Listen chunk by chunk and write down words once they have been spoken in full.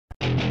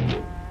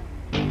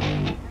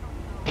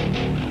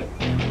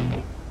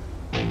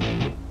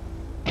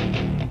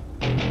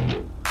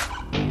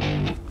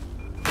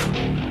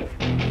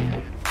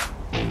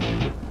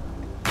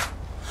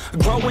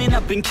Growing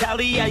up in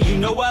Cali, yeah, you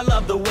know I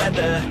love the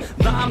weather.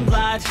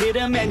 Limelight hit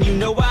 'em and you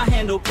know I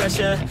handle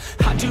pressure.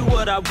 I do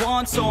what I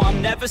want, so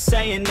I'm never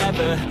saying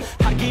never.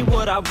 I get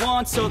what I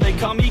want, so they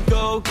call me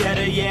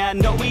go-getter. Yeah, I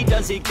know he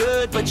does it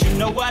good, but you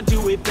know I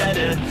do it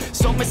better.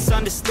 So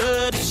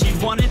misunderstood, if she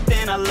wanted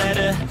then I let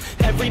her.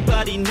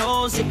 Everybody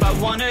knows if I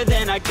want her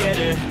then I get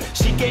her.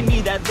 She gave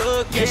me that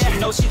look, yeah, she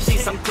knows she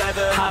thinks I'm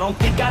clever. I don't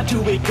think I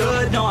do it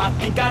good, no, I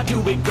think I do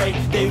it great.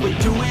 They would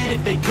do it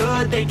if they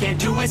could, they can't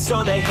do it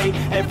so they hate.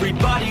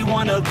 Everybody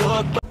wanna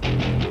look, but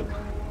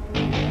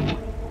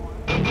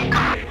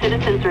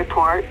Citizens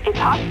report a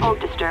possible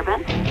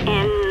disturbance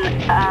in,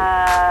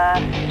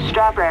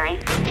 Strawberry.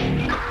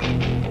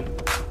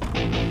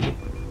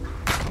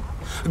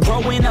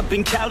 growing up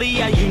in Cali,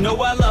 yeah, you know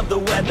I love the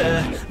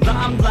weather.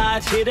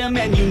 Limelight hit 'em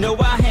and you know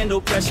I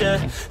handle pressure.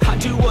 I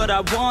do what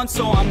I want,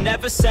 so I'm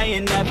never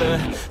saying never.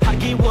 I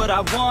get what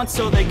I want,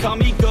 so they call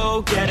me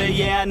go-getter.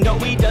 Yeah, I know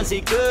he does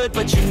it good,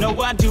 but you know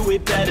I do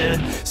it better.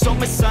 So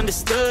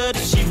misunderstood,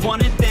 if she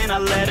wanted then I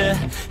let her.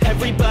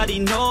 Everybody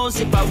knows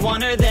if I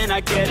want her then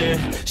I get her.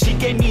 She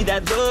gave me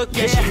that look,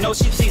 yeah, she knows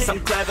she thinks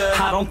I'm clever.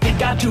 I don't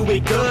think I do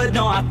it good,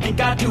 no, I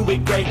think I do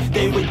it great.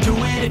 They would do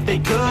it if they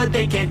could,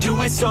 they can't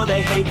do it so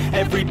they hate.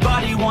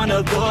 Everybody wanna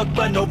look,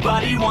 but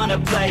nobody wanna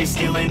play.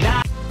 Stealing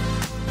out.